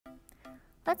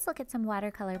Let's look at some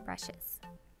watercolor brushes.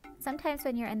 Sometimes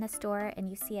when you're in the store and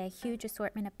you see a huge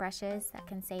assortment of brushes that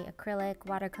can say acrylic,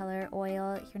 watercolor,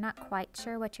 oil, you're not quite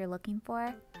sure what you're looking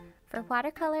for. For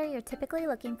watercolor, you're typically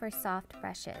looking for soft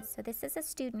brushes. So this is a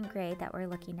student grade that we're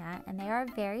looking at, and they are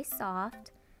very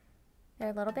soft.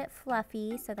 They're a little bit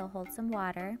fluffy, so they'll hold some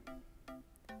water.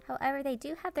 However, they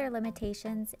do have their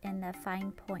limitations in the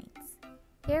fine points.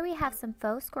 Here we have some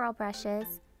faux squirrel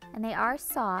brushes, and they are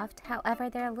soft. However,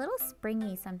 they're a little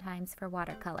springy sometimes for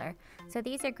watercolor. So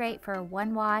these are great for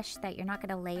one wash that you're not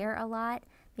going to layer a lot,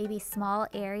 maybe small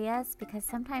areas, because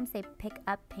sometimes they pick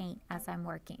up paint as I'm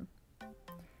working.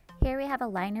 Here we have a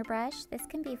liner brush. This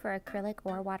can be for acrylic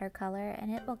or watercolor,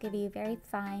 and it will give you very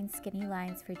fine, skinny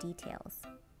lines for details.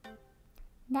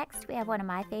 Next, we have one of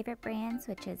my favorite brands,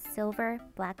 which is Silver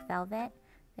Black Velvet.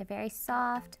 They're very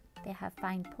soft, they have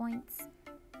fine points,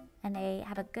 and they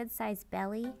have a good sized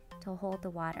belly to hold the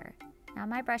water. Now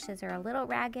my brushes are a little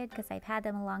ragged because I've had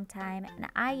them a long time, and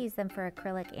I use them for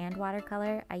acrylic and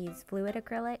watercolor. I use fluid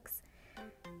acrylics.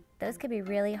 Those can be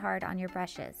really hard on your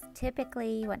brushes.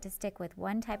 Typically, you want to stick with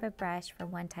one type of brush for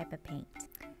one type of paint.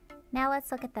 Now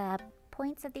let's look at the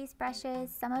points of these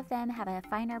brushes. Some of them have a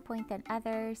finer point than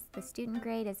others. The student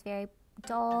grade is very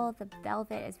dull, the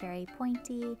velvet is very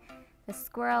pointy, the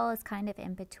squirrel is kind of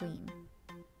in between.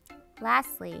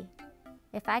 Lastly,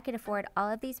 if I could afford all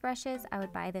of these brushes, I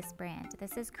would buy this brand.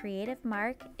 This is Creative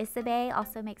Mark. Isabey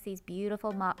also makes these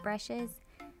beautiful mop brushes.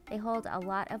 They hold a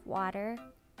lot of water,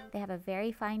 they have a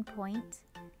very fine point,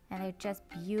 and they're just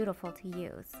beautiful to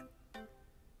use.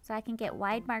 So I can get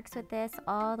wide marks with this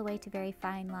all the way to very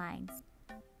fine lines.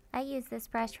 I use this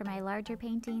brush for my larger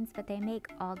paintings, but they make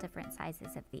all different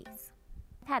sizes of these.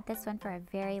 I've had this one for a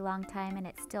very long time and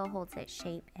it still holds its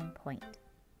shape and point.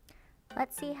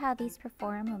 Let's see how these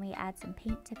perform when we add some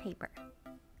paint to paper.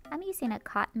 I'm using a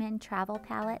Cotman travel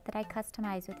palette that I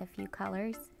customize with a few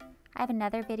colors. I have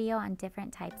another video on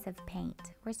different types of paint.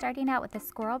 We're starting out with a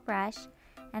squirrel brush,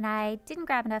 and I didn't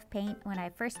grab enough paint when I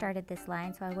first started this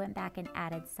line, so I went back and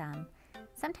added some.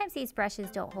 Sometimes these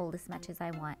brushes don't hold as much as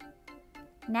I want.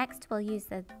 Next, we'll use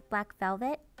the black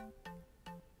velvet,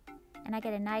 and I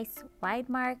get a nice wide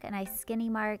mark, a nice skinny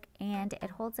mark, and it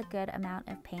holds a good amount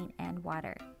of paint and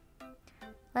water.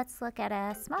 Let's look at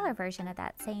a smaller version of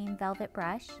that same velvet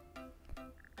brush.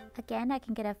 Again, I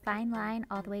can get a fine line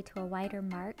all the way to a wider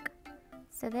mark.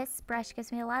 So this brush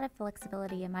gives me a lot of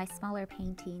flexibility in my smaller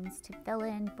paintings to fill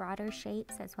in broader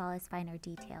shapes as well as finer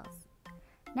details.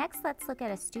 Next, let's look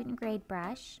at a student grade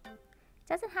brush. It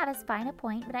doesn't have as fine a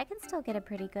point, but I can still get a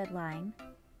pretty good line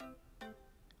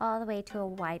all the way to a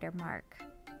wider mark.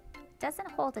 It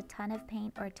doesn't hold a ton of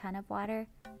paint or a ton of water,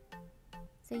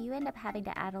 so you end up having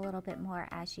to add a little bit more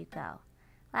as you go.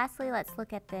 Lastly, let's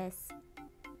look at this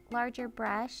larger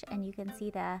brush, and you can see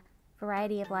the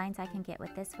variety of lines I can get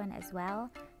with this one as well.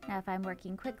 Now if I'm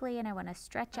working quickly and I want to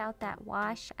stretch out that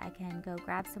wash, I can go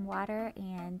grab some water,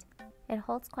 and it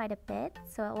holds quite a bit,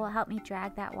 so it will help me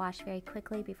drag that wash very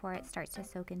quickly before it starts to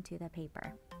soak into the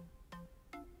paper.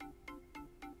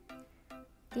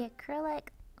 The acrylic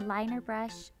liner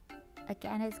brush,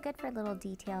 again, is good for little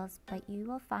details, but you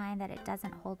will find that it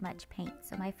doesn't hold much paint.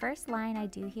 So my first line I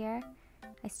do here,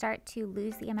 I start to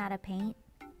lose the amount of paint,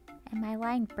 and my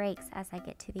line breaks as I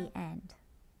get to the end.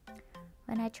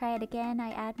 When I try it again,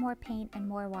 I add more paint and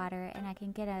more water, and I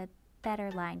can get a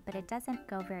better line, but it doesn't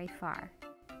go very far.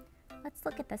 Let's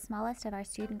look at the smallest of our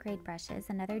student grade brushes,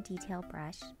 another detail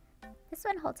brush. This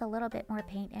one holds a little bit more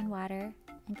paint and water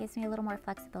and gives me a little more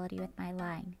flexibility with my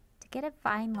line. To get a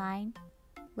fine line,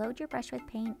 load your brush with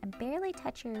paint and barely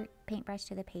touch your paintbrush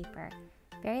to the paper.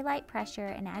 Very light pressure,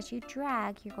 and as you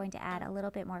drag, you're going to add a little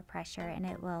bit more pressure, and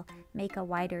it will make a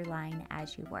wider line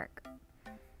as you work.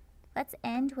 Let's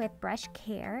end with brush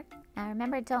care. Now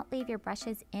remember, don't leave your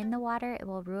brushes in the water, it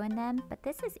will ruin them, but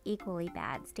this is equally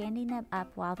bad, standing them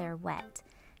up while they're wet.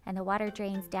 And the water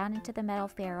drains down into the metal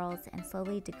ferrules and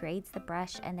slowly degrades the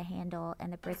brush and the handle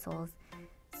and the bristles.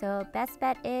 So best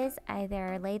bet is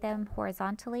either lay them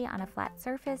horizontally on a flat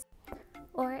surface,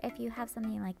 or if you have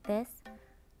something like this,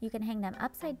 you can hang them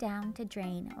upside down to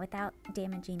drain without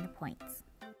damaging the points.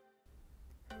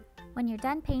 When you're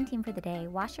done painting for the day,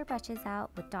 wash your brushes out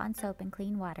with Dawn soap and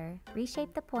clean water,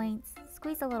 reshape the points,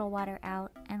 squeeze a little water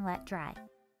out, and let dry.